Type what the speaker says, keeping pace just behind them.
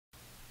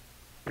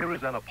Here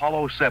is an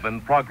Apollo 7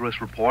 progress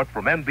report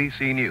from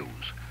NBC News,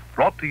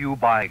 brought to you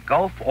by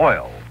Gulf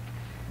Oil.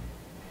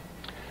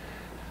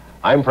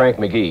 I'm Frank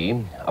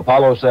McGee.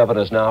 Apollo 7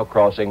 is now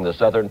crossing the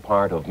southern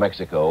part of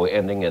Mexico,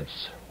 ending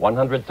its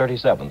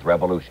 137th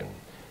revolution.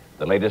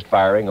 The latest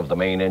firing of the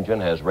main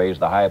engine has raised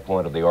the high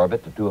point of the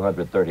orbit to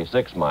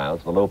 236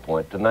 miles, the low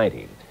point to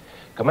 90.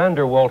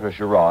 Commander Walter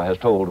Schirra has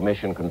told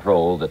Mission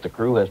Control that the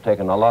crew has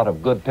taken a lot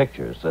of good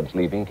pictures since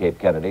leaving Cape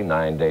Kennedy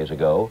 9 days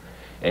ago,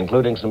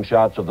 including some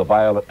shots of the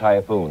violent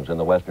typhoons in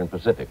the western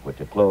Pacific, which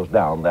had closed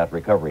down that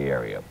recovery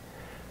area.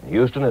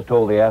 Houston has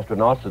told the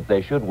astronauts that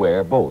they should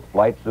wear both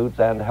flight suits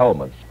and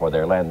helmets for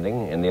their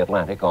landing in the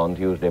Atlantic on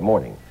Tuesday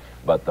morning.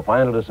 But the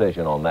final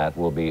decision on that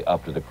will be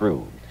up to the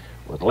crew.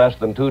 With less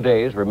than 2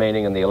 days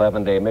remaining in the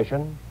 11-day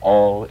mission,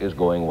 all is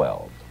going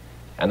well.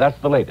 And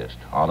that's the latest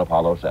on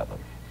Apollo 7.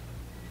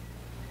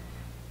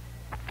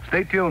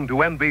 Stay tuned to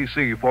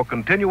NBC for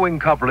continuing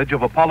coverage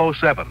of Apollo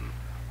 7,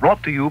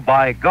 brought to you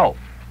by Gulf.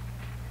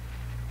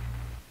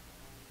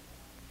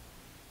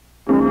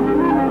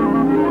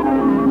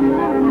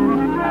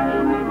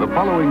 The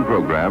following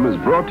program is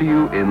brought to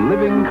you in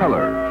living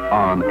color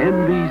on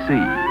NBC.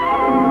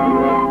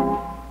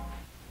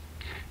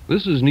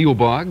 This is Neil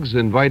Boggs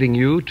inviting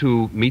you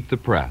to Meet the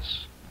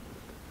Press.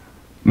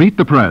 Meet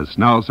the Press,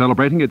 now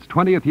celebrating its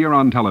 20th year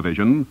on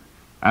television,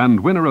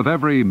 and winner of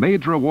every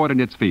major award in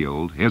its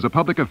field, is a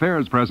public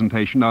affairs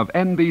presentation of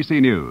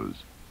NBC News.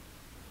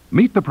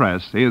 Meet the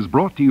Press is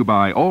brought to you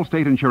by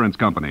Allstate Insurance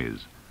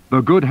Companies,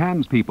 the good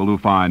hands people who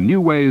find new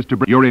ways to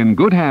bring... You're in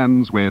good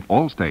hands with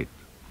Allstate.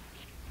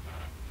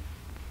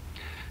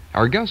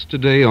 Our guest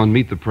today on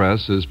Meet the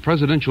Press is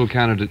presidential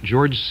candidate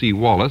George C.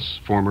 Wallace,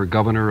 former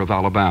governor of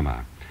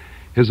Alabama.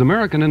 His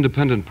American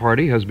Independent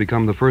Party has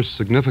become the first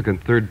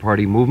significant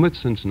third-party movement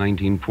since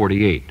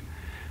 1948.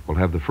 We'll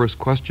have the first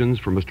questions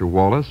for Mr.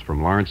 Wallace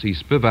from Lawrence E.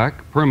 Spivak,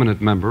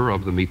 permanent member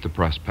of the Meet the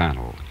Press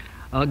panel.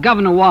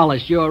 Governor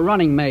Wallace, your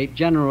running mate,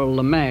 General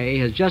LeMay,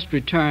 has just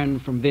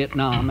returned from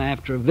Vietnam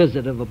after a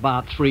visit of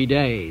about 3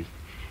 days.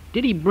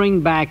 Did he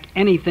bring back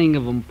anything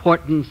of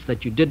importance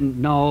that you didn't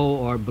know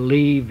or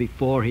believe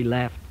before he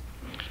left?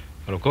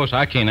 Well, of course,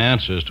 I can't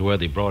answer as to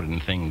whether he brought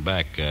anything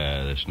back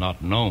that's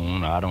not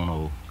known. I don't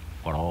know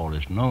what all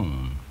is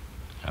known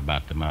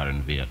about the matter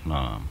in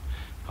Vietnam.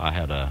 I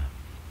had a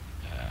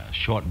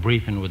short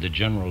briefing with the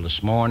general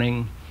this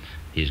morning.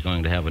 He's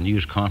going to have a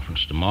news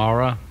conference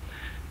tomorrow.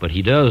 But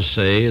he does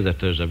say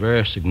that there's a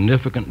very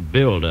significant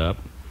buildup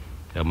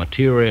of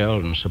material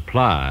and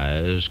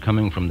supplies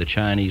coming from the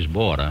Chinese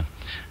border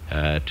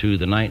to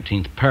the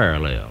 19th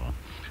parallel.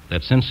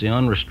 That since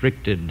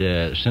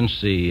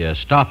the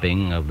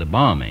stopping of the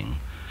bombing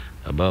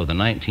above the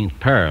 19th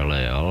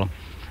parallel,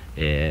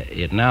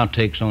 it now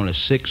takes only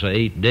 6 or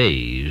 8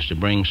 days to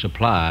bring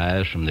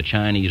supplies from the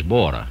Chinese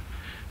border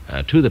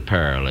to the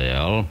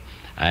parallel,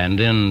 and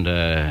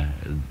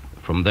then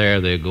from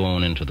there they're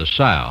going into the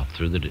south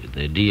through the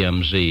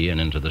DMZ and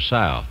into the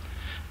south.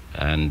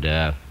 And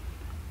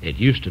it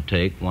used to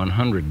take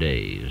 100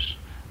 days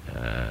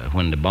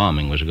when the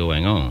bombing was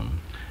going on.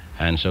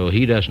 And so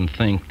he doesn't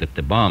think that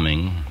the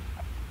bombing,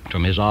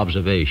 from his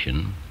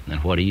observation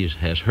and what he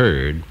has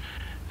heard,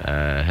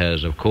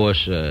 has, of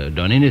course,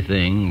 done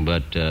anything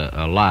but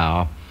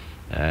allow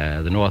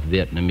the North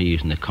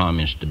Vietnamese and the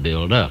communists to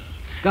build up.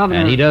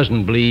 Governor, and he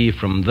doesn't believe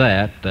from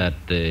that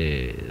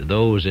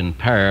those in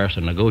Paris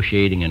are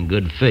negotiating in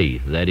good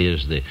faith, that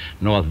is, the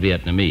North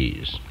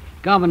Vietnamese.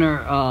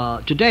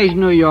 Governor, today's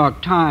New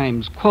York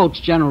Times quotes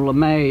General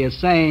LeMay as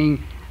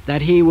saying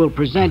that he will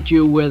present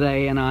you with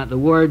the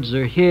words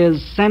are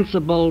his,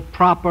 sensible,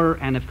 proper,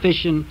 and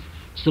efficient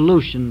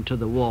solution to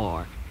the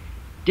war.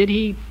 Did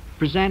he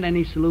present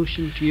any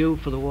solution to you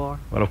for the war?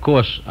 Well, of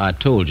course, I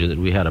told you that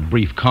we had a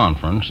brief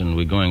conference, and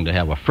we're going to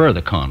have a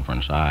further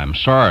conference. I'm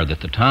sorry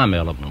that the time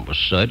element was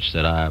such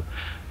that I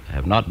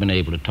have not been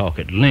able to talk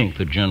at length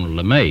with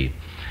General LeMay.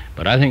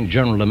 But I think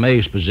General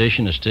LeMay's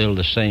position is still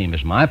the same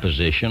as my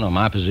position, or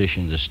my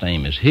position is the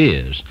same as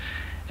his,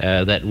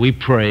 that we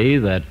pray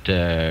that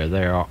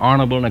there are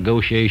honorable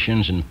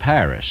negotiations in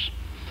Paris,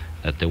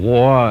 that the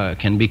war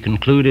can be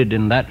concluded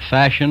in that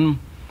fashion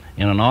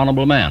in an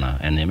honorable manner,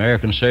 and the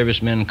American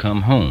servicemen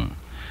come home.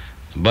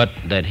 But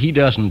that he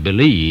doesn't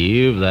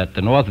believe that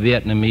the North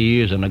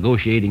Vietnamese are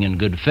negotiating in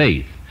good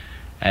faith,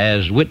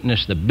 as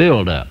witness the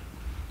buildup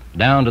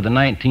down to the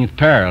 19th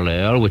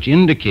parallel, which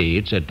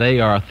indicates that they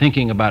are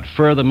thinking about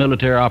further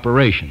military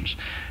operations.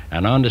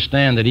 And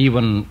understand that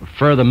even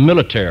further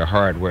military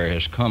hardware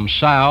has come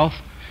south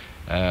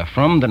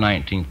from the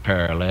 19th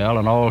parallel,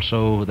 and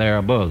also there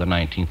above the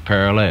 19th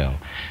parallel.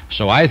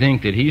 So I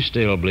think that he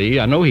still believes,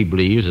 I know he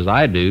believes, as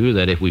I do,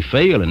 that if we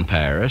fail in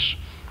Paris,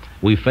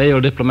 we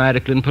fail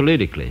diplomatically and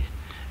politically.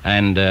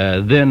 And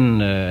then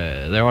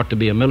there ought to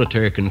be a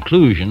military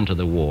conclusion to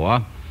the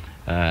war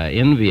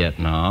in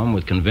Vietnam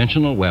with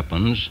conventional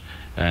weapons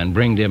and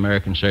bring the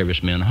American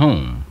servicemen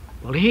home.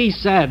 Well, he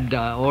said,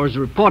 or is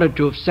reported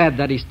to have said,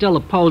 that he still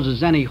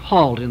opposes any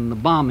halt in the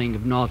bombing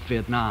of North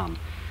Vietnam.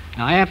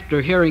 Now,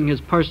 after hearing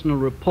his personal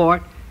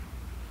report,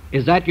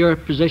 Is that your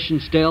position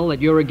still,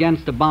 that you're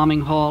against a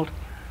bombing halt?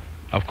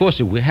 Of course,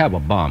 if we have a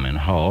bombing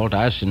halt,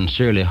 I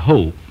sincerely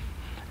hope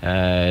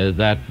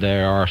that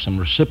there are some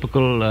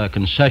reciprocal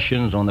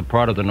concessions on the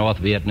part of the North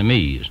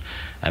Vietnamese.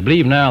 I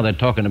believe now they're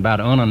talking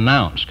about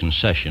unannounced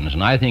concessions,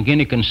 and I think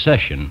any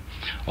concession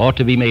ought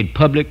to be made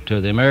public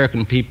to the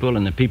American people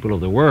and the people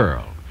of the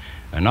world,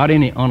 and not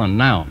any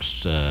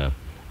unannounced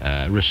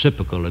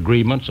reciprocal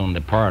agreements on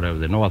the part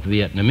of the North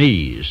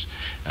Vietnamese.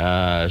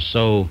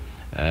 So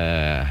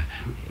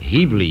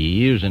he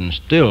believes and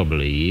still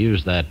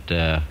believes that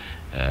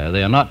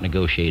they are not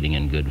negotiating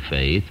in good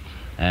faith,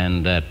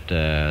 and that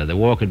the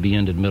war could be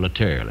ended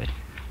militarily.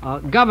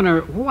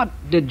 Governor, what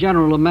did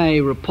General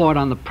LeMay report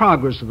on the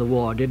progress of the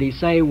war? Did he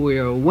say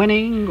we're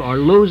winning or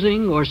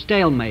losing or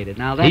stalemated?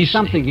 Now, that's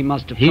something he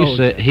must have told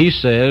you. He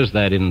says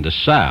that in the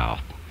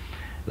South,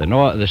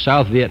 the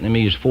South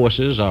Vietnamese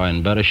forces are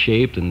in better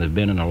shape than they've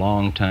been in a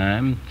long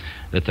time,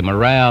 that the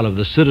morale of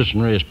the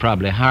citizenry is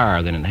probably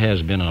higher than it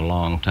has been in a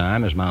long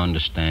time, is my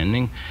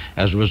understanding,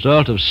 as a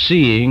result of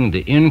seeing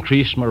the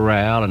increased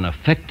morale and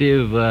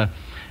effective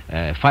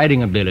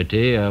fighting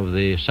ability of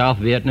the South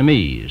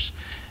Vietnamese,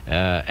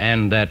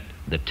 and that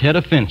the Tet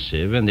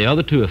Offensive and the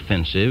other two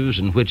offensives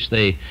in which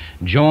they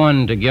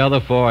joined together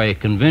for a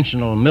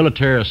conventional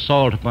military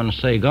assault upon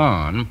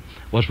Saigon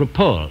was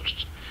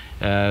repulsed,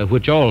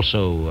 which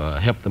also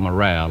helped the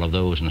morale of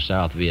those in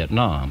South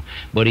Vietnam.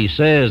 But he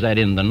says that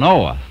in the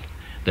North,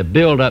 the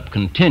buildup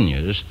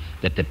continues,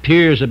 that the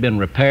piers have been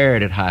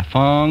repaired at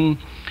Haiphong,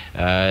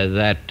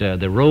 that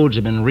the roads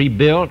have been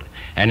rebuilt,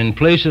 and in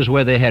places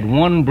where they had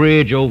one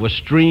bridge over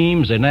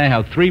streams, they now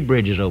have 3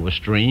 bridges over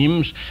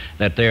streams,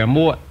 that they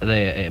more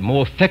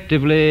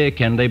effectively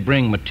can they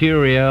bring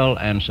material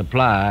and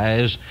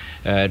supplies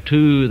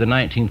to the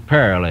 19th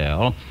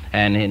parallel.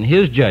 And in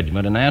his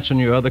judgment, in answering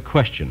your other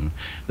question,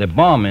 the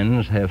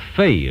bombings have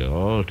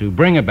failed to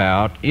bring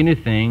about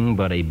anything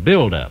but a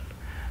buildup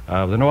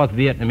of the North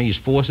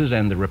Vietnamese forces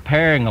and the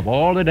repairing of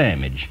all the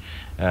damage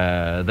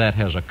that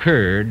has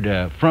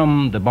occurred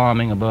from the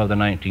bombing above the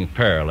 19th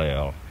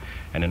parallel.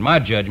 And in my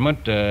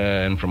judgment,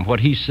 and from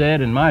what he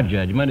said, in my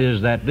judgment,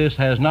 is that this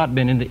has not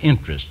been in the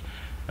interest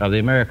of the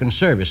American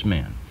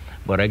servicemen.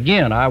 But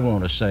again, I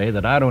want to say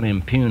that I don't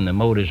impugn the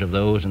motives of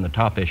those in the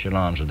top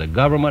echelons of the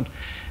government.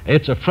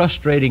 It's a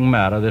frustrating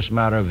matter, this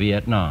matter of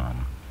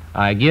Vietnam.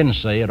 I again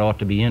say it ought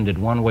to be ended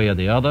one way or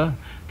the other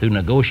through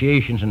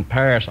negotiations in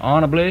Paris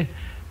honorably,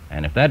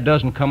 and if that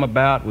doesn't come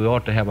about, we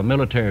ought to have a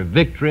military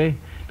victory,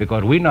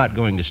 because we're not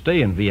going to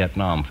stay in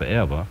Vietnam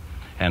forever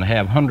and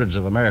have hundreds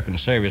of American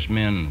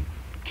servicemen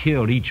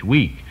killed each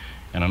week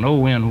in a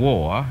no-win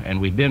war,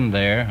 and we've been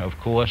there, of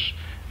course,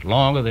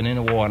 longer than any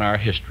war in our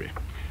history.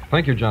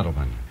 Thank you,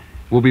 gentlemen.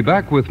 We'll be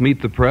back with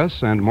Meet the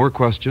Press and more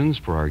questions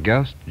for our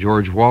guest,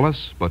 George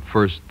Wallace, but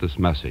first, this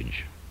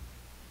message.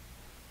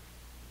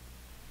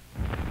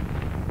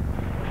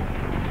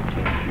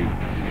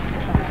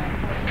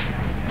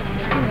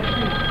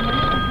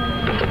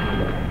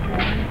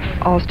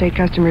 Allstate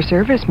Customer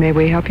Service, may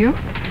we help you?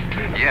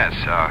 Yes,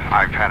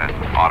 I've had an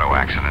auto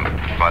accident,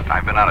 but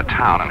I've been out of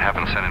town and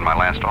haven't sent in my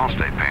last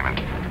Allstate payment.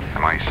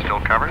 Am I still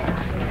covered?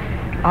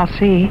 I'll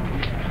see.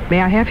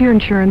 May I have your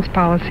insurance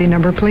policy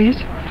number, please?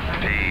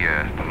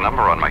 The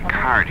number on my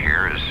card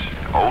here is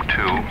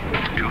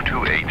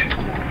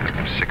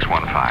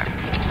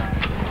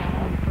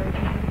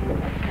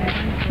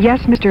 02228-615.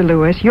 Yes, Mr.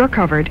 Lewis, you're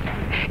covered.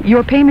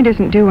 Your payment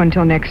isn't due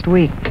until next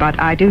week, but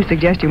I do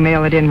suggest you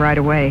mail it in right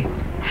away.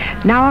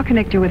 Now I'll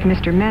connect you with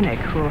Mr. Mennick,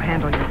 who will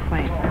handle your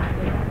claim.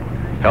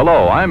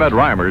 Hello, I'm Ed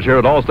Reimers here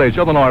at Allstate's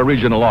Illinois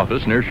Regional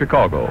Office near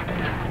Chicago.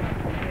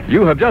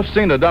 You have just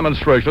seen a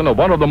demonstration of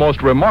one of the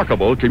most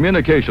remarkable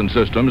communication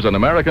systems in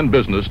American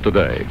business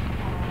today.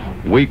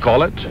 We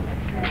call it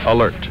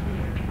Alert.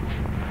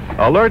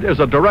 Alert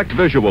is a direct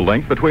visual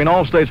link between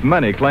Allstate's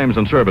many claims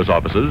and service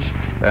offices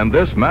and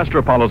this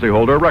master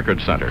policyholder record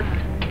center.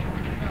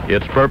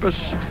 Its purpose?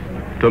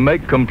 To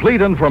make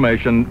complete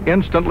information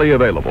instantly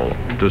available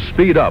to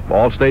speed up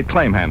Allstate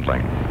claim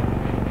handling.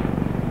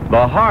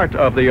 The heart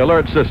of the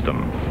Alert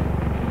system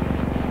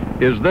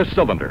is this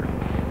cylinder.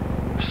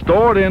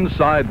 Stored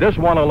inside this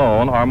one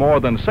alone are more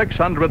than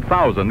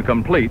 600,000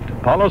 complete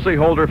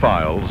policyholder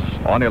files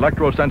on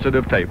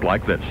electrosensitive tape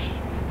like this.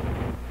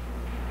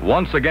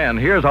 Once again,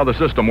 here's how the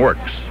system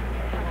works.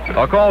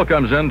 A call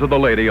comes in to the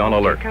lady on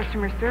Alert.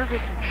 Customer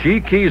service.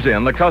 She keys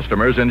in the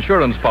customer's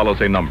insurance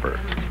policy number.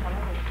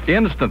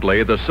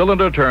 Instantly, the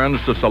cylinder turns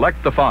to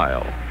select the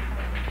file.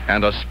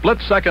 And a split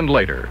second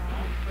later,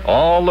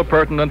 all the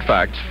pertinent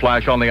facts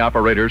flash on the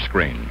operator's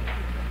screen.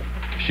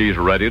 She's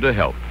ready to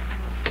help.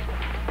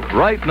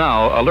 Right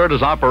now, Alert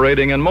is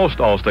operating in most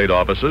Allstate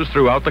offices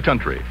throughout the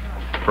country,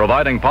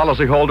 providing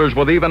policyholders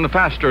with even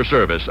faster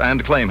service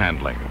and claim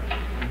handling.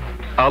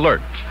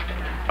 Alert,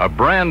 a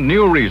brand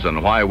new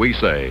reason why we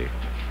say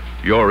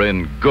you're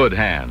in good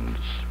hands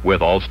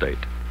with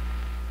Allstate.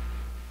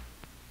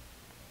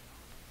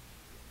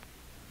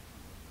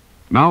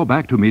 Now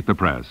back to Meet the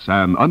Press,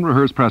 an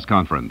unrehearsed press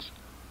conference.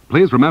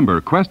 Please remember,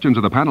 questions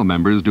of the panel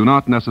members do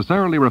not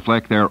necessarily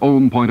reflect their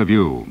own point of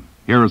view.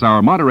 Here is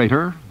our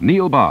moderator,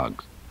 Neil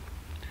Boggs.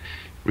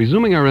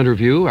 Resuming our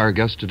interview, our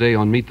guest today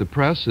on Meet the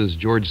Press is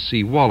George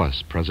C.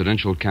 Wallace,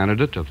 presidential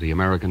candidate of the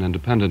American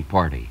Independent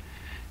Party.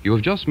 You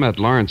have just met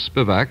Lawrence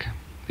Spivak.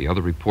 The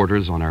other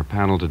reporters on our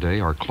panel today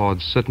are Claude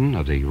Sitton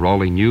of the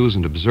Raleigh News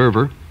and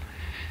Observer,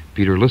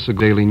 Peter Lissig,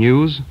 Daily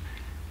News,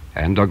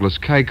 and Douglas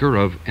Kiker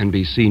of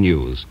NBC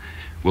News.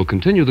 We'll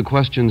continue the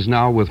questions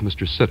now with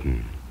Mr.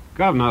 Sitton.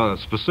 Governor,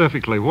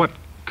 specifically, what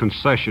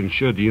concession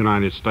should the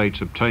United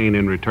States obtain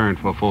in return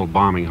for a full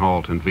bombing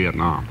halt in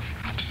Vietnam?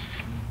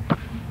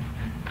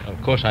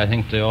 Of course, I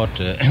think they ought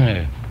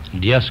to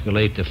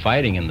de-escalate the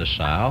fighting in the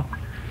South.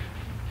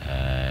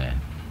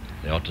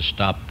 They ought to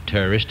stop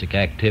terroristic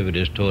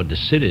activities toward the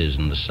cities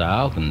in the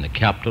South and the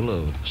capital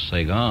of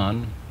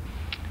Saigon.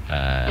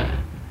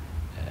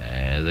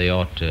 They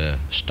ought to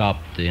stop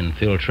the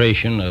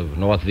infiltration of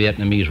North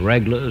Vietnamese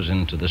regulars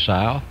into the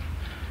South.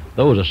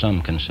 Those are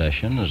some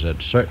concessions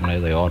that certainly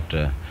they ought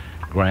to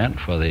grant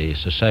for the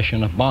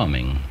cessation of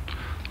bombing.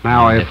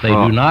 Now, if they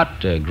do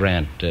not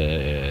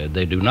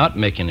they do not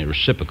make any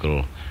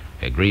reciprocal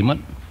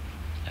agreement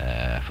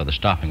for the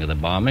stopping of the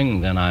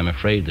bombing, then I'm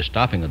afraid the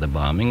stopping of the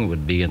bombing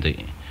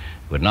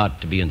would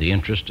not be in the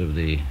interest of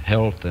the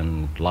health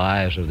and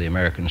lives of the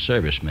American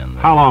servicemen.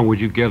 How long would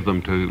you give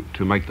them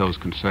to make those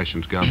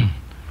concessions, Governor?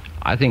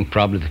 I think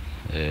probably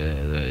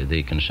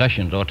the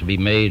concessions ought to be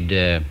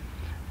made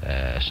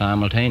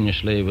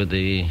simultaneously with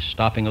the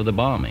stopping of the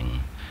bombing.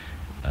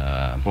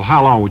 Well,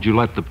 how long would you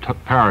let the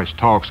Paris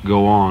talks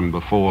go on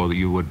before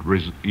you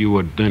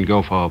would then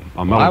go for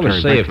a military Well, I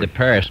would say victory? if the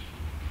Paris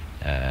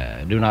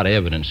do not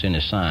evidence any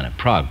sign of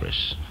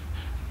progress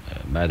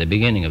by the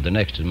beginning of the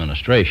next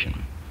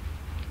administration,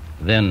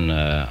 then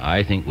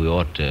I think we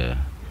ought to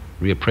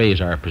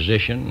reappraise our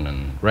position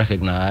and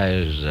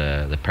recognize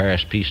the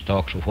Paris peace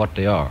talks for what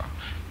they are,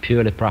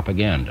 purely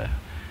propaganda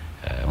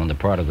on the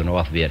part of the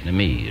North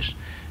Vietnamese,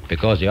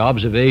 because the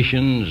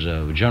observations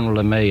of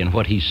General LeMay and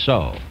what he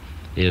saw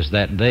is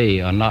that they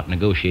are not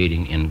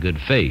negotiating in good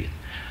faith.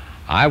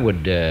 I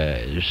would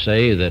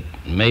say that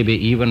maybe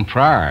even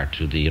prior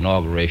to the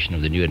inauguration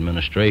of the new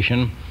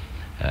administration,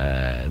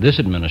 this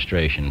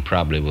administration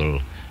probably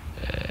will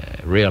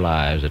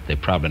realize that they're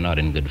probably not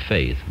in good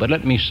faith. But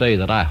let me say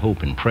that I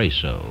hope and pray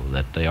so,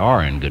 that they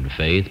are in good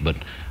faith, but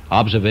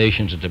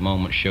observations at the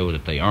moment show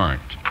that they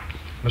aren't.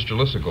 Mr.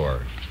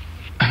 Lissig.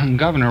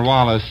 Governor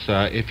Wallace,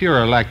 if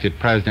you're elected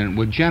president,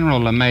 would General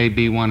LeMay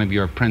be one of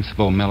your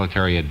principal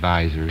military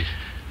advisors?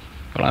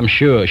 Well, I'm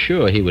sure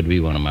he would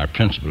be one of my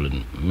principal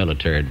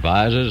military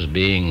advisors,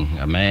 being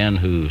a man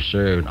who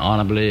served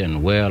honorably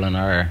and well in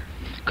our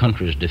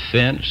country's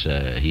defense.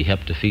 He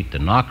helped defeat the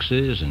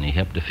Nazis, and he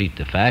helped defeat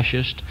the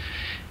fascists.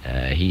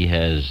 He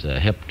has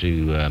helped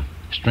to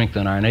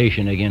strengthen our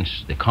nation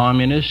against the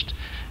communists,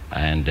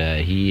 and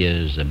he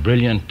is a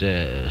brilliant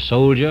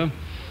soldier.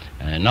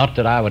 Not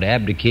that I would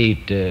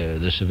abdicate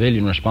the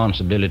civilian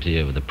responsibility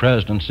of the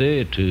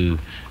presidency to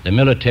the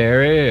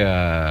military,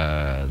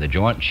 the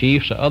Joint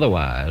Chiefs, or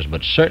otherwise,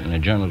 but certainly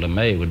General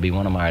LeMay would be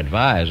one of my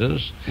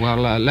advisors.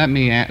 Well,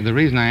 the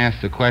reason I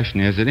ask the question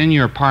is that in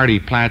your party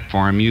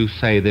platform you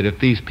say that if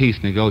these peace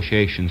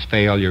negotiations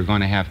fail, you're going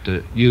to have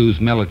to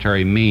use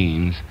military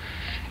means,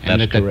 and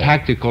That's that the correct.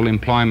 tactical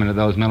employment of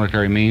those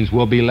military means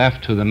will be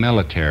left to the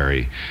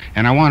military.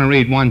 And I want to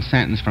read one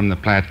sentence from the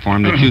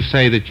platform that you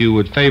say that you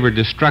would favor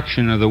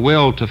destruction of the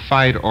will to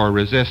fight or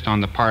resist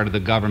on the part of the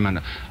government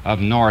of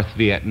North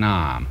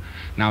Vietnam.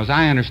 Now, as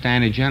I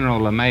understand it, General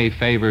LeMay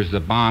favors the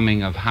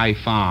bombing of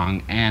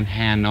Haiphong and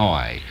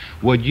Hanoi.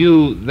 Would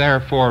you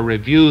therefore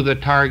review the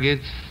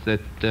targets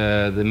that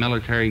the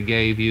military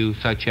gave you,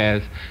 such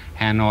as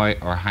Hanoi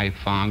or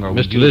Haiphong, or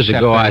would Mr. you accept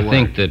Lisigo, their I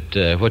think word?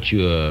 that what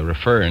you are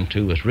referring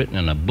to was written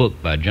in a book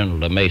by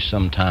General LeMay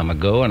some time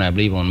ago, and I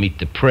believe on Meet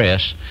the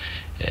Press,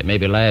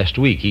 maybe last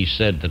week, he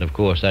said that, of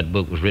course, that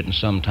book was written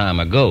some time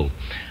ago.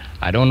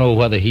 I don't know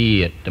whether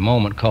he at the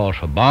moment calls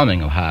for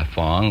bombing of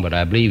Haiphong, but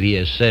I believe he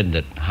has said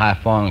that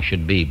Haiphong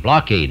should be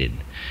blockaded.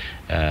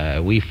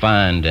 We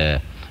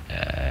find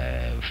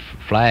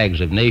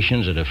flags of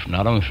nations that are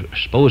not only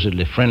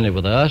supposedly friendly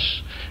with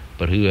us,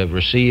 but who have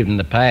received in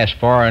the past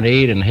foreign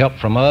aid and help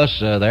from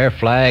us, their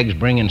flags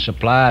bringing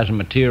supplies and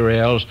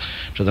materials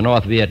to the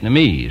North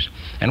Vietnamese.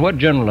 And what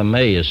General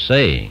LeMay is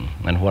saying,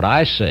 and what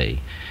I say,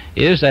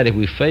 is that if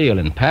we fail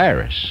in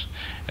Paris,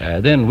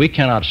 then we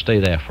cannot stay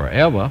there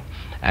forever,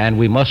 and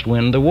we must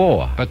win the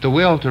war. But the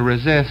will to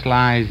resist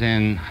lies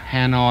in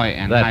Hanoi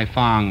and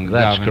Haiphong,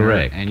 That's Governor,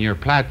 correct. and your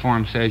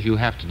platform says you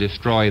have to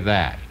destroy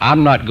that.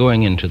 I'm not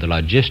going into the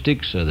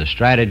logistics or the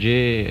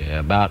strategy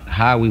about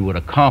how we would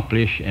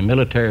accomplish a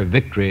military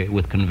victory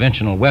with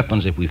conventional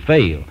weapons if we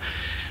fail.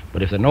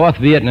 But if the North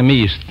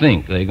Vietnamese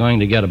think they're going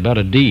to get a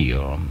better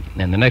deal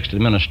in the next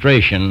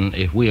administration,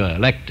 if we are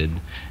elected,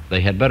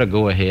 they had better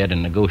go ahead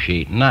and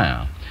negotiate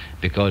now.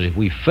 Because if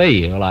we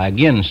fail, I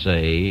again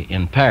say,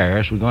 in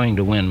Paris, we're going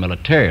to win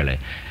militarily.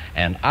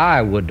 And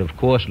I would, of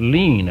course,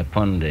 lean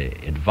upon the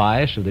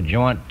advice of the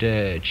Joint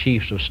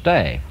Chiefs of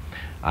Staff.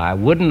 I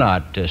would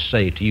not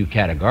say to you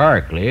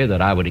categorically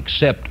that I would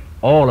accept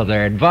all of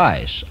their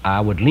advice.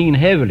 I would lean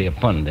heavily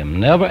upon them,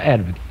 never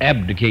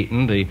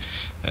abdicating the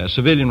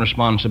civilian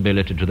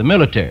responsibility to the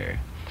military.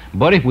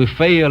 But if we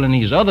fail in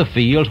these other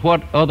fields,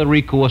 what other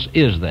recourse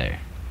is there?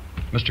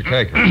 Mr.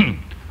 Kaker.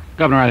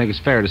 Governor, I think it's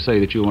fair to say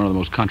that you're one of the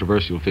most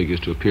controversial figures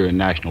to appear in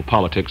national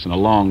politics in a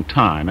long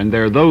time. And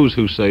there are those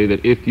who say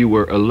that if you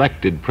were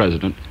elected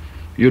president,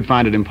 you'd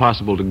find it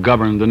impossible to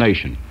govern the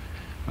nation.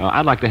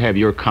 I'd like to have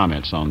your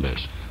comments on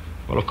this.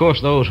 Well, of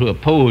course, those who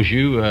oppose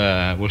you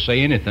will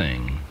say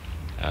anything.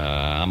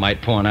 I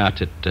might point out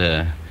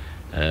that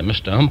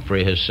Mr.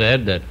 Humphrey has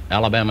said that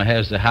Alabama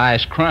has the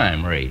highest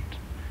crime rate.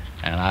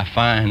 And I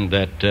find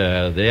that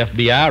the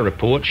FBI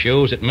report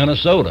shows that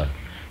Minnesota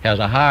has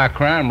a higher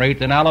crime rate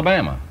than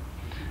Alabama.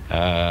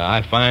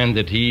 I find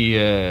that he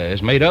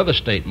has made other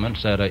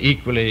statements that are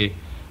equally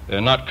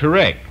not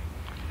correct.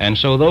 And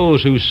so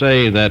those who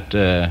say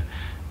that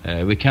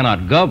we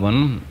cannot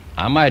govern,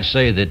 I might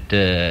say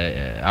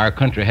that our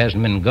country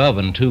hasn't been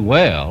governed too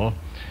well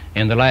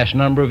in the last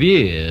number of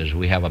years.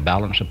 We have a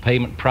balance of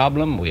payment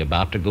problem. We're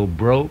about to go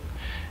broke.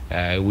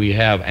 We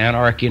have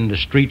anarchy in the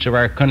streets of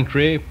our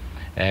country.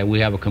 We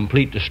have a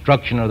complete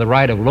destruction of the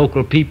right of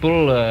local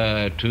people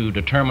to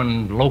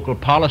determine local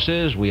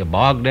policies. We are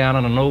bogged down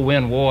in a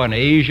no-win war in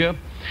Asia.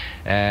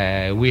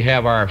 We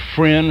have our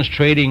friends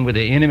trading with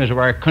the enemies of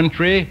our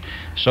country.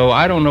 So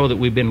I don't know that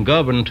we've been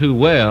governed too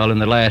well in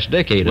the last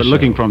decade or so. But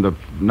looking from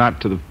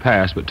not to the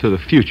past, but to the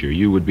future,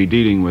 you would be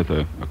dealing with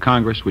a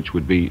Congress which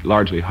would be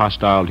largely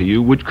hostile to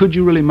you. Could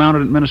you really mount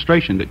an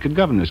administration that could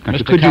govern this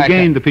country? Could you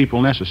gain the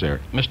people necessary?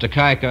 Mr.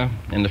 Kaika,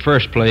 in the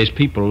first place,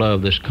 people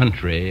love this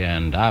country,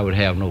 and I would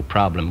have no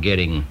problem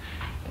getting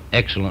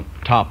excellent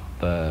top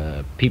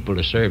people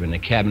to serve in the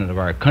cabinet of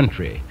our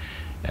country.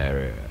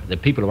 The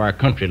people of our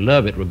country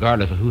love it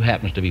regardless of who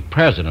happens to be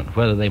president,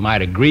 whether they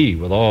might agree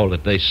with all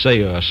that they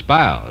say or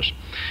espouse.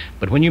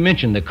 But when you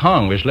mention the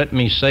Congress, let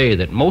me say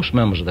that most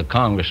members of the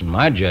Congress, in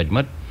my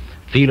judgment,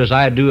 feel as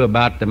I do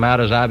about the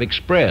matters I've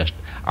expressed.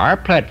 Our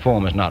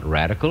platform is not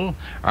radical.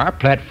 Our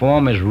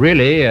platform is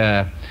really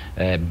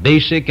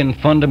basic and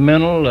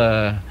fundamental,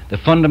 the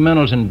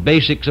fundamentals and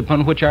basics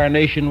upon which our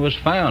nation was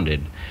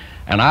founded.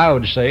 And I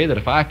would say that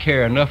if I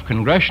carry enough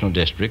congressional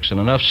districts and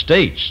enough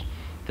states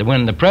to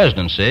win the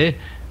presidency,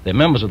 the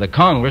members of the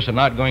Congress are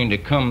not going to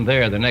come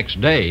there the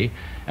next day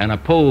and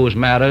oppose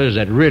matters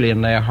that really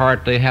in their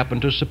heart they happen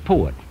to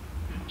support.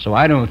 So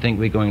I don't think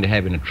we're going to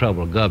have any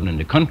trouble governing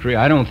the country.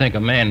 I don't think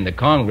a man in the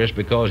Congress,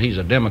 because he's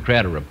a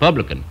Democrat or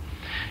Republican,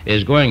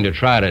 is going to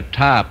try to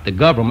tie up the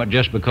government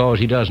just because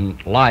he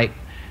doesn't like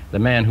the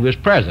man who is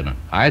president.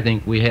 I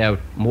think we have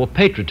more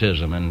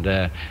patriotism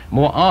and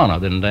more honor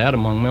than that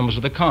among members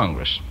of the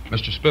Congress.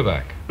 Mr.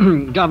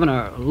 Spivak.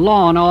 Governor,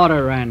 law and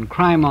order and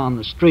crime on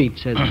the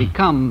streets has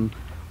become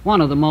one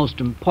of the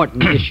most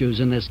important issues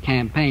in this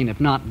campaign,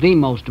 if not the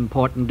most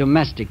important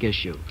domestic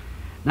issue.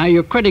 Now,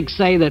 your critics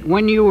say that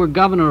when you were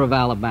governor of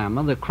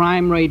Alabama, the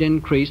crime rate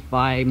increased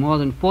by more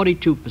than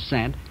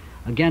 42%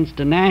 against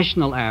a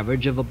national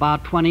average of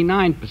about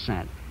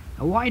 29%.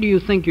 Why do you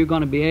think you're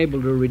going to be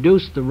able to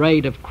reduce the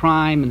rate of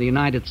crime in the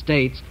United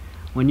States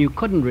when you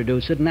couldn't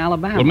reduce it in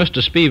Alabama? Well,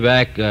 Mr.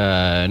 Spivak,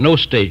 no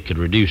state could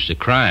reduce the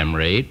crime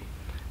rate.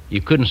 You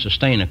couldn't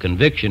sustain a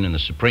conviction in the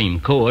Supreme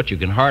Court. You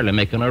can hardly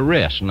make an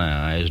arrest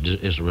now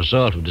as a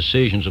result of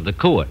decisions of the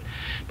court.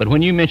 But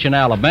when you mention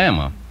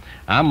Alabama,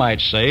 I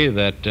might say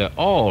that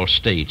all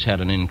states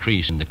had an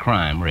increase in the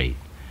crime rate.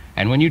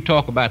 And when you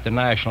talk about the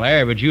national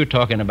average, you're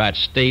talking about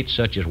states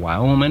such as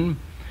Wyoming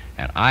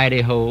and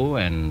Idaho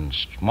and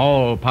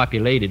small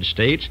populated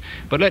states.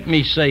 But let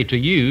me say to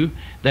you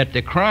that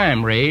the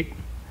crime rate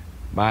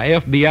by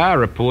FBI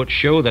reports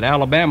show that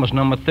Alabama's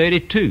number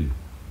 32.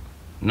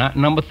 Not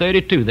number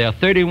 32. There are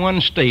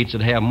 31 states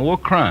that have more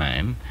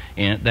crime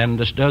than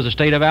does the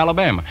state of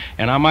Alabama.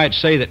 And I might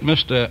say that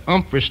Mr.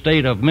 Humphrey's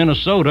state of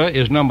Minnesota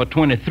is number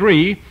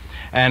 23,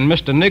 and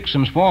Mr.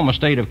 Nixon's former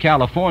state of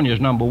California is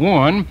number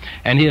 1,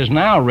 and his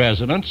now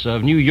residence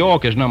of New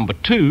York is number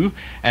 2,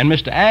 and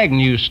Mr.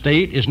 Agnew's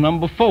state is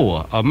number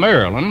 4 of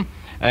Maryland,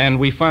 and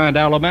we find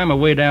Alabama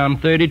way down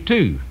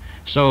 32.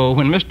 So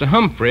when Mr.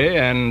 Humphrey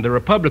and the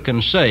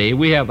Republicans say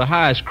we have the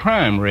highest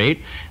crime rate,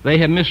 they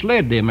have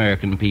misled the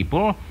American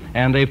people,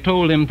 and they've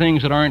told them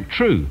things that aren't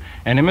true.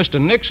 And if Mr.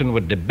 Nixon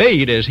would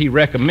debate as he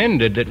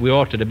recommended that we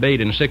ought to debate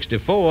in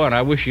 '64, and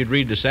I wish you'd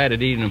read the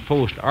Saturday Evening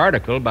Post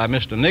article by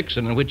Mr.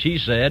 Nixon in which he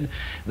said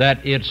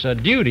that it's a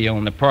duty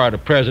on the part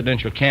of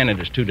presidential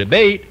candidates to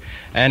debate,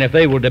 and if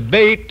they will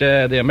debate,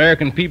 the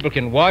American people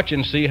can watch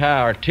and see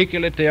how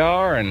articulate they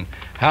are and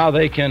how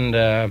they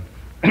can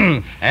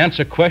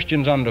answer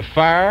questions under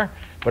fire.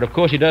 But of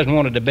course he doesn't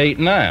want to debate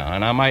now,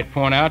 and I might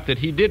point out that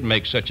he did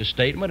make such a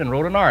statement and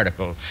wrote an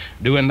article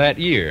during that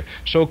year.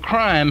 So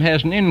crime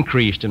hasn't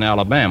increased in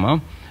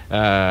Alabama,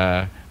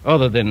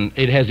 other than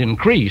it has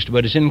increased,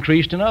 but it's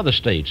increased in other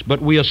states.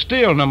 But we are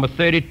still number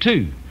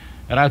 32,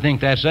 and I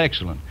think that's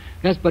excellent.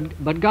 Yes,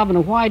 but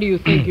Governor, why do you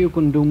think you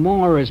can do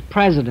more as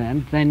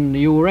president than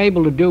you were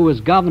able to do as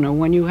governor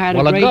when you had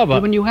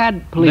when you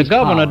had police The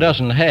governor power?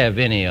 doesn't have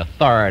any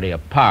authority or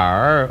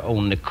power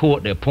on the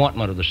court, the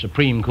appointment of the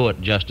Supreme Court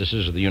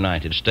justices of the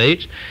United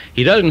States.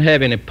 He doesn't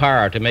have any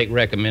power to make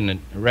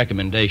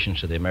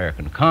recommendations to the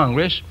American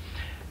Congress.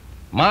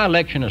 My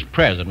election as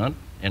president,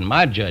 in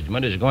my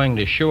judgment, is going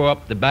to shore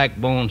up the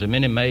backbones of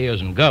many mayors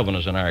and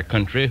governors in our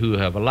country who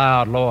have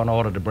allowed law and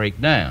order to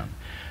break down.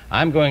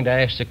 I'm going to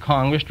ask the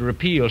Congress to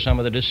repeal some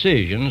of the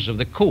decisions of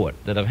the court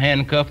that have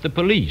handcuffed the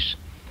police.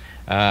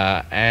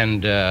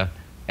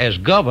 As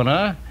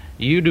governor,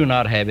 you do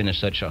not have any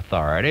such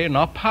authority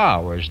nor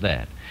power as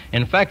that.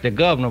 In fact, the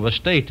governor of a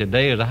state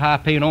today is a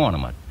high-paid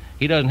ornament.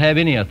 He doesn't have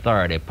any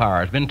authority or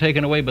power. It's been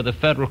taken away by the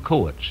federal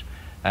courts.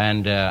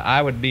 And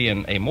I would be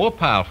in a more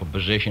powerful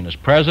position as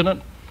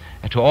president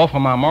to offer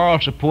my moral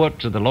support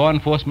to the law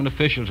enforcement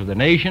officials of the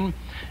nation,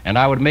 and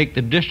I would make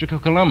the District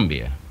of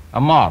Columbia a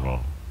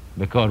model,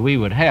 because we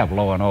would have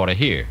law and order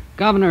here.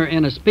 Governor,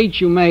 in a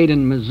speech you made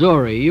in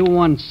Missouri, you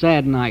once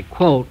said, and I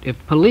quote, "If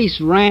police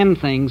ran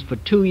things for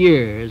 2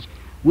 years,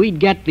 we'd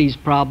get these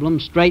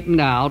problems straightened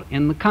out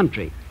in the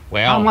country."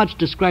 Well, how much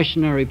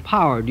discretionary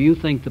power do you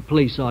think the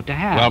police ought to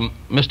have? Well,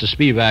 Mr.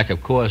 Spivak,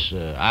 of course,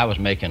 I was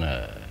making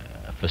a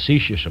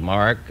facetious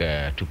remark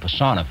to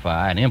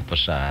personify and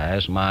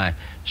emphasize my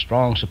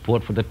strong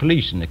support for the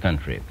police in the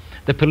country.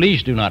 The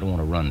police do not want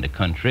to run the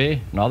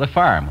country, nor the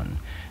firemen.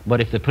 But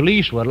if the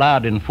police were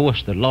allowed to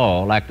enforce the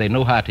law like they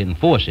know how to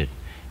enforce it,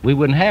 we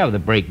wouldn't have the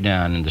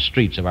breakdown in the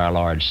streets of our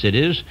large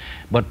cities.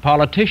 But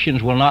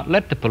politicians will not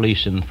let the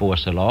police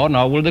enforce the law,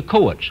 nor will the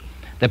courts.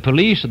 The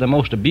police are the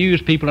most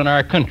abused people in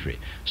our country.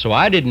 So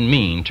I didn't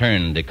mean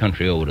turn the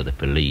country over to the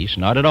police,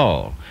 not at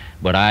all.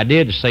 But I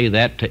did say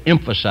that to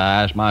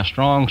emphasize my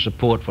strong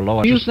support for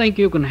law. Do you think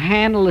you can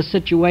handle the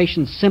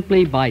situation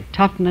simply by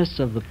toughness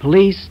of the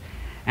police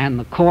and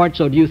the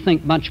courts, or do you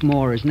think much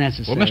more is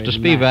necessary? Well, Mr.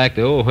 Spivak,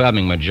 the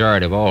overwhelming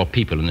majority of all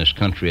people in this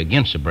country are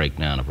against the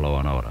breakdown of law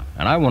and order.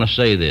 And I want to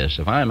say this,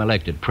 if I am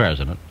elected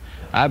president,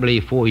 I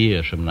believe 4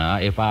 years from now,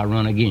 if I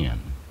run again,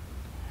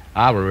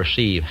 I will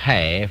receive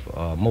half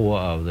or more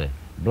of the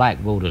black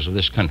voters of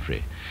this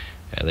country.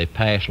 They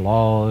pass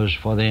laws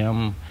for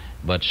them,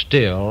 but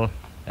still,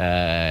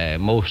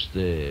 most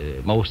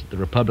of the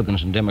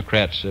Republicans and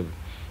Democrats have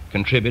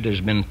contributed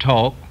has been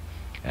talk.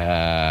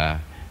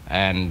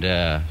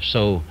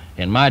 So,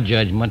 in my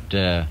judgment,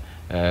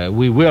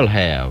 we will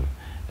have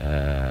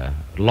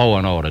law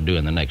and order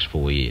during the next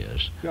 4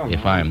 years,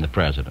 if I am the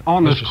president.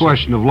 On this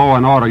question of law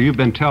and order, you've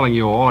been telling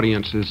your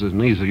audiences,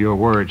 and these are your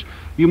words,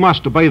 you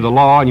must obey the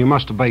law and you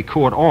must obey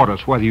court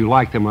orders, whether you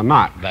like them or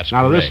not. That's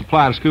now, correct. does this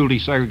apply to school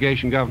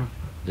desegregation, Governor?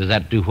 Does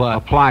that do what?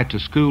 Apply to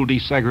school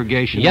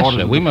desegregation yes, orders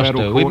sir. of We the must,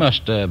 federal we court?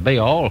 must obey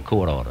all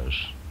court orders,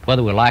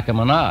 whether we like them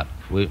or not.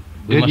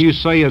 Did you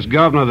say as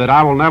governor that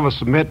I will never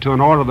submit to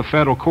an order of the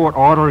federal court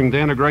ordering the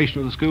integration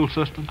of the school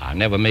system? I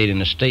never made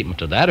any statement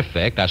to that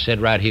effect. I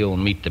said right here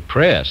on Meet the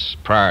Press,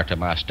 prior to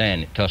my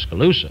stand at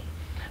Tuscaloosa,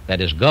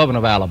 that as governor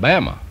of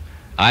Alabama,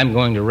 I'm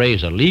going to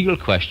raise a legal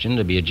question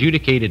to be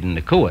adjudicated in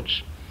the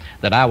courts,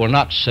 that I will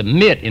not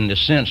submit in the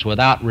sense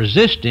without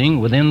resisting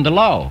within the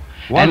law.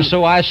 And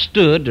so I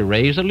stood to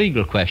raise a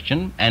legal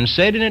question and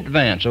said in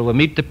advance over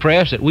Meet the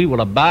Press that we will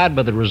abide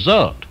by the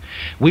result.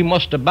 We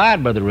must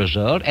abide by the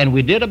result, and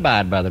we did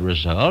abide by the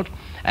result.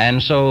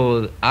 And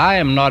so I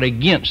am not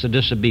against the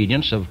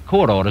disobedience of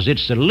court orders.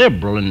 It's the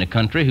liberal in the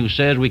country who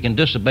says we can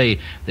disobey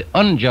the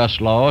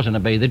unjust laws and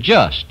obey the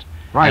just.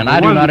 Right, and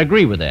I do not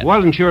agree with that.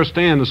 Wasn't your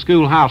stay in the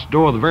schoolhouse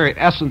door the very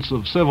essence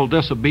of civil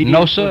disobedience?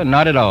 No, sir,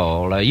 not at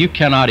all. You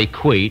cannot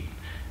equate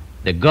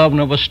the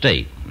governor of a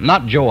state,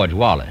 not George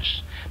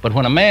Wallace, but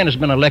when a man has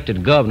been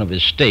elected governor of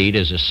his state,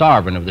 as a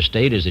sovereign of the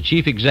state, as the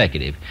chief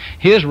executive,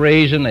 his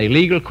raising a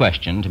legal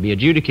question to be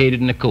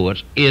adjudicated in the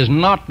courts is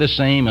not the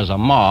same as a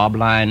mob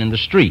lying in the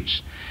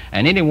streets.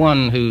 And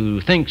anyone who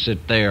thinks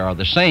that they are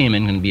the same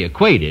and can be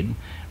equated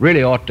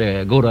really ought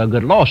to go to a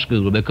good law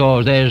school,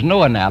 because there's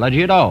no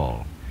analogy at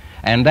all.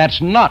 And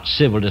that's not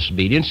civil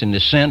disobedience in the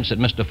sense that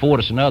Mr.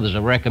 Fortas and others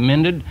have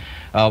recommended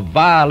of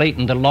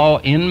violating the law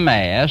en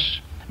masse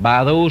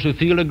by those who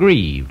feel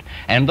aggrieved.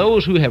 And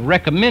those who have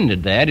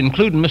recommended that,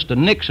 including Mr.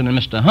 Nixon and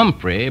Mr.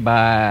 Humphrey,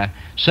 by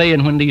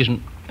saying when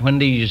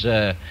these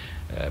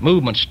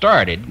movements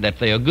started that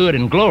they are good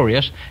and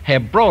glorious,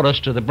 have brought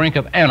us to the brink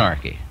of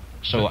anarchy.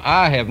 So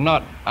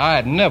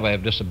I'd never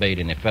have disobeyed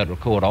any federal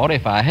court order.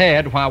 If I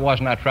had, why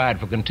wasn't I tried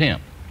for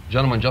contempt?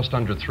 Gentlemen, just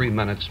under 3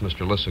 minutes,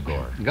 Mr.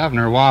 Lissagore.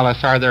 Governor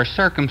Wallace, are there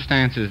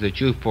circumstances that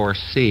you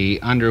foresee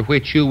under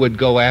which you would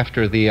go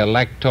after the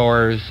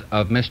electors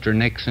of Mr.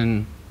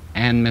 Nixon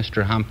and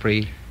Mr.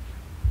 Humphrey?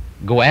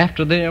 Go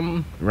after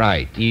them?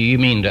 Right. You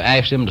mean to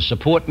ask them to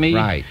support me?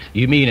 Right.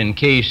 You mean in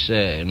case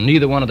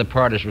neither one of the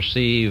parties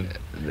receive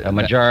a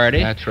majority?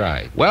 That's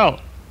right.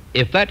 Well,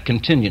 if that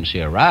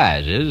contingency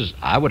arises,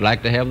 I would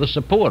like to have the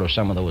support of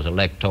some of those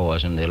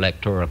electors in the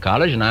Electoral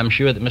College, and I'm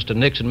sure that Mr.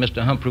 Nixon and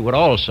Mr. Humphrey would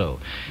also.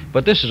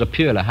 But this is a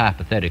purely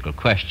hypothetical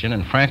question,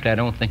 and frankly, I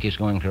don't think it's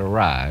going to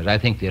arise. I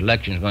think the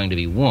election is going to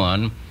be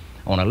won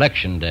on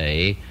Election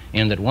Day,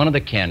 in that one of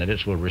the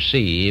candidates will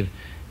receive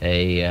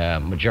a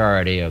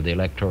majority of the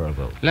electoral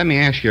vote. Let me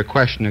ask you a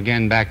question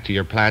again back to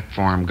your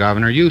platform,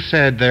 Governor. You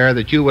said there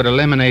that you would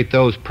eliminate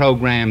those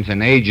programs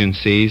and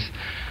agencies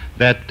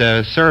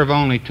that serve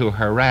only to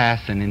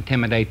harass and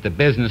intimidate the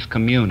business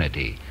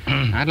community.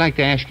 I'd like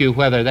to ask you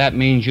whether that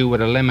means you would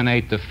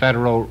eliminate the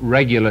federal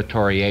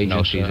regulatory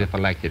agencies if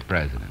elected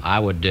president. I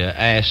would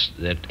ask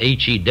that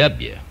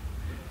HEW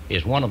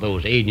is one of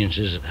those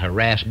agencies that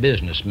harass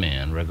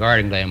businessmen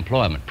regarding their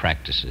employment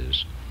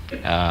practices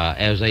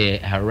as they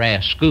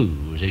harass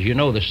schools. As you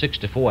know, the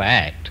 64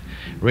 Act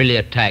really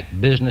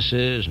attacked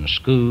businesses and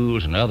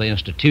schools and other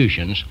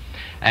institutions,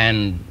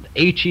 and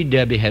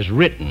HEW has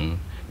written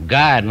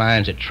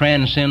guidelines that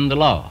transcend the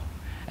law,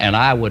 and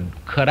I would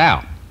cut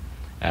out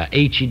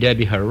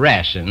HEW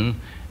harassing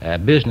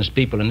business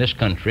people in this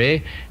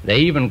country. They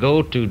even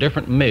go to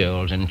different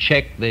mills and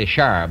check the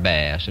shower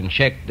baths and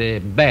check the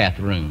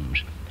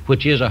bathrooms,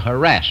 which is a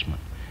harassment,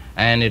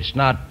 and it's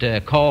not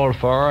called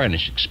for, and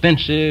it's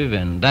expensive,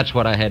 and that's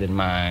what I had in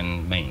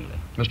mind mainly.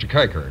 Mr.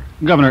 Kiker.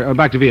 Governor,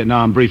 back to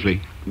Vietnam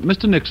briefly.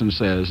 Mr. Nixon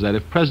says that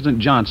if President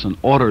Johnson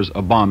orders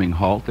a bombing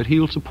halt, that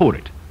he'll support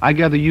it. I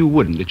gather you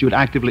wouldn't, that you would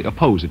actively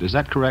oppose it. Is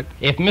that correct?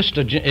 If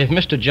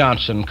Mr.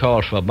 Johnson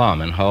calls for a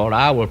bombing halt,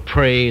 I will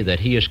pray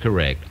that he is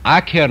correct. I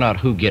care not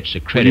who gets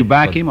the credit. Will you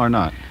back him or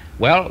not?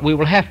 Well, we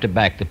will have to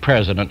back the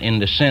president in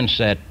the sense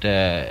that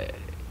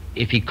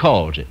if he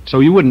calls it.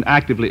 So you wouldn't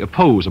actively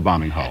oppose a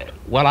bombing halt?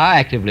 Well, I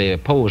actively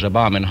oppose a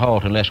bombing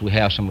halt unless we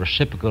have some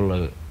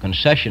reciprocal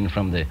concession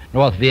from the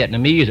North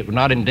Vietnamese that would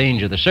not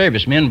endanger the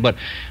servicemen. But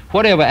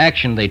whatever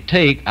action they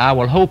take, I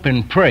will hope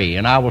and pray,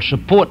 and I will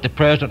support the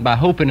president by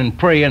hoping and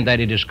praying that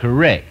it is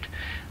correct,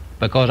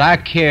 because I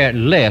care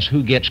less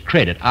who gets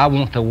credit. I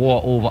want the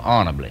war over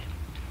honorably.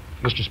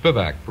 Mr.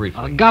 Spivak,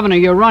 briefly. Governor,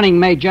 your running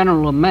mate,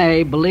 General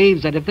LeMay,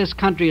 believes that if this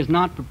country is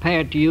not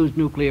prepared to use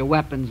nuclear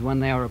weapons when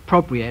they are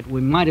appropriate,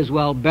 we might as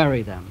well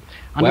bury them.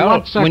 Under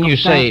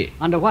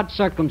what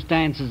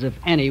circumstances, if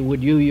any,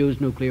 would you use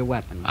nuclear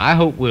weapons? I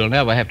hope we'll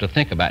never have to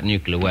think about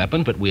nuclear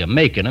weapons, but we are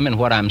making them, and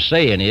what I'm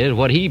saying is,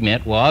 what he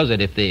meant was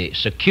that if the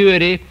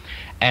security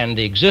and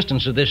the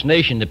existence of this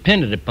nation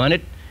depended upon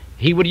it,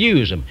 he would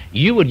use them.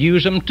 You would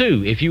use them,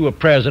 too, if you were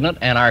president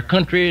and our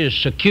country's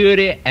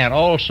security and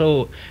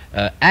also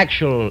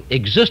actual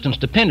existence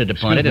depended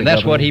upon it, and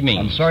that's what he means.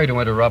 I'm sorry to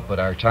interrupt, but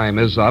our time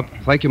is up.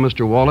 Thank you,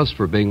 Mr. Wallace,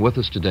 for being with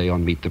us today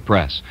on Meet the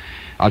Press.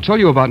 I'll tell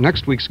you about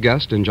next week's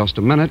guest in just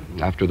a minute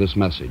after this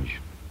message.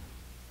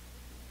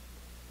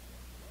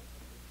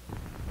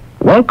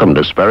 Welcome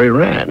to Sperry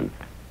Rand.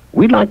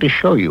 We'd like to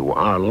show you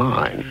our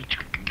line.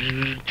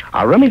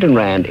 Our Remington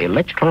Rand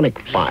electronic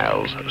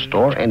files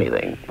store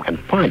anything and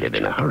find it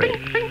in a hurry.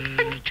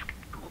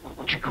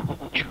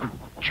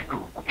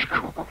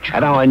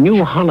 At our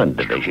New Holland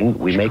division,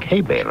 we make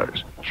hay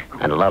balers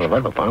and a lot of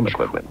other farm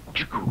equipment.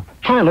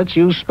 Pilots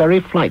use Sperry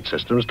flight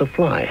systems to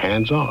fly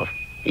hands off,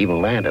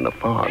 even land in a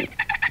fog.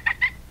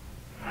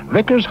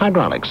 Vickers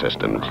hydraulic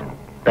systems,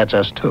 that's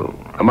us too.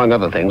 Among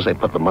other things, they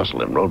put the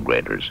muscle in road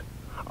graders.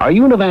 Our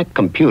Univac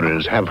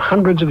computers have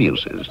hundreds of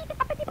uses,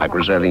 like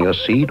reserving your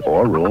seat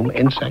or room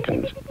in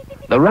seconds.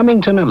 The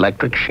Remington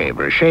electric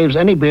shaver shaves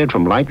any beard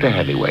from light to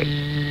heavyweight,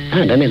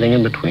 and anything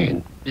in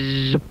between.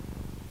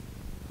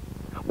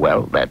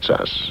 Well, that's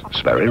us,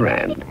 Sperry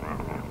Rand.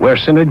 We're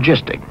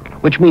synergistic,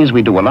 which means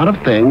we do a lot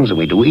of things and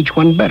we do each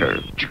one better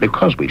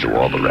because we do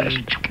all the rest.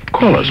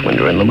 Call us when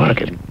you're in the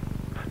market.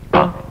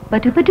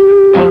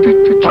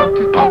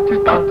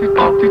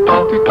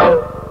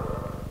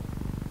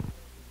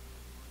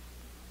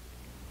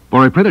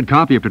 For a printed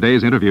copy of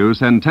today's interview,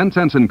 send 10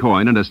 cents in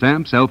coin and a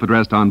stamped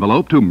self-addressed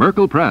envelope to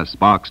Merkel Press,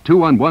 Box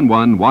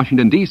 2111,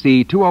 Washington,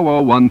 D.C.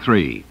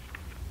 20013.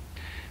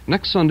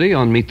 Next Sunday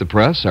on Meet the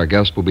Press, our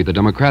guest will be the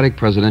Democratic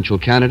presidential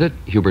candidate,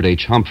 Hubert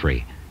H.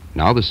 Humphrey.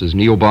 Now, this is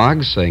Neil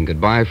Boggs saying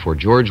goodbye for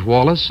George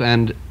Wallace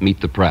and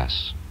Meet the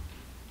Press.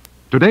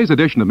 Today's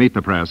edition of Meet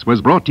the Press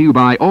was brought to you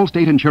by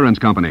Allstate Insurance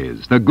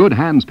Companies, the good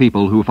hands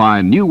people who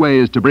find new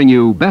ways to bring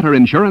you better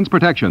insurance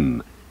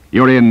protection.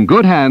 You're in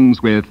good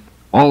hands with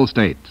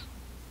Allstate.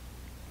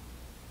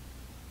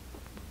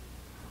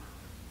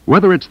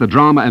 Whether it's the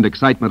drama and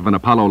excitement of an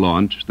Apollo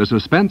launch, the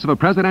suspense of a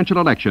presidential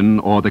election,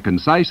 or the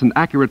concise and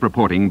accurate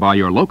reporting by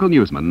your local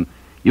newsman,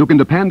 you can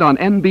depend on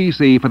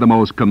NBC for the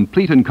most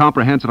complete and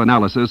comprehensive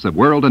analysis of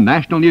world and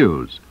national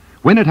news.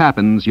 When it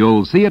happens,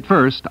 you'll see it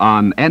first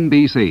on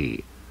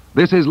NBC.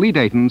 This is Lee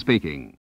Dayton speaking.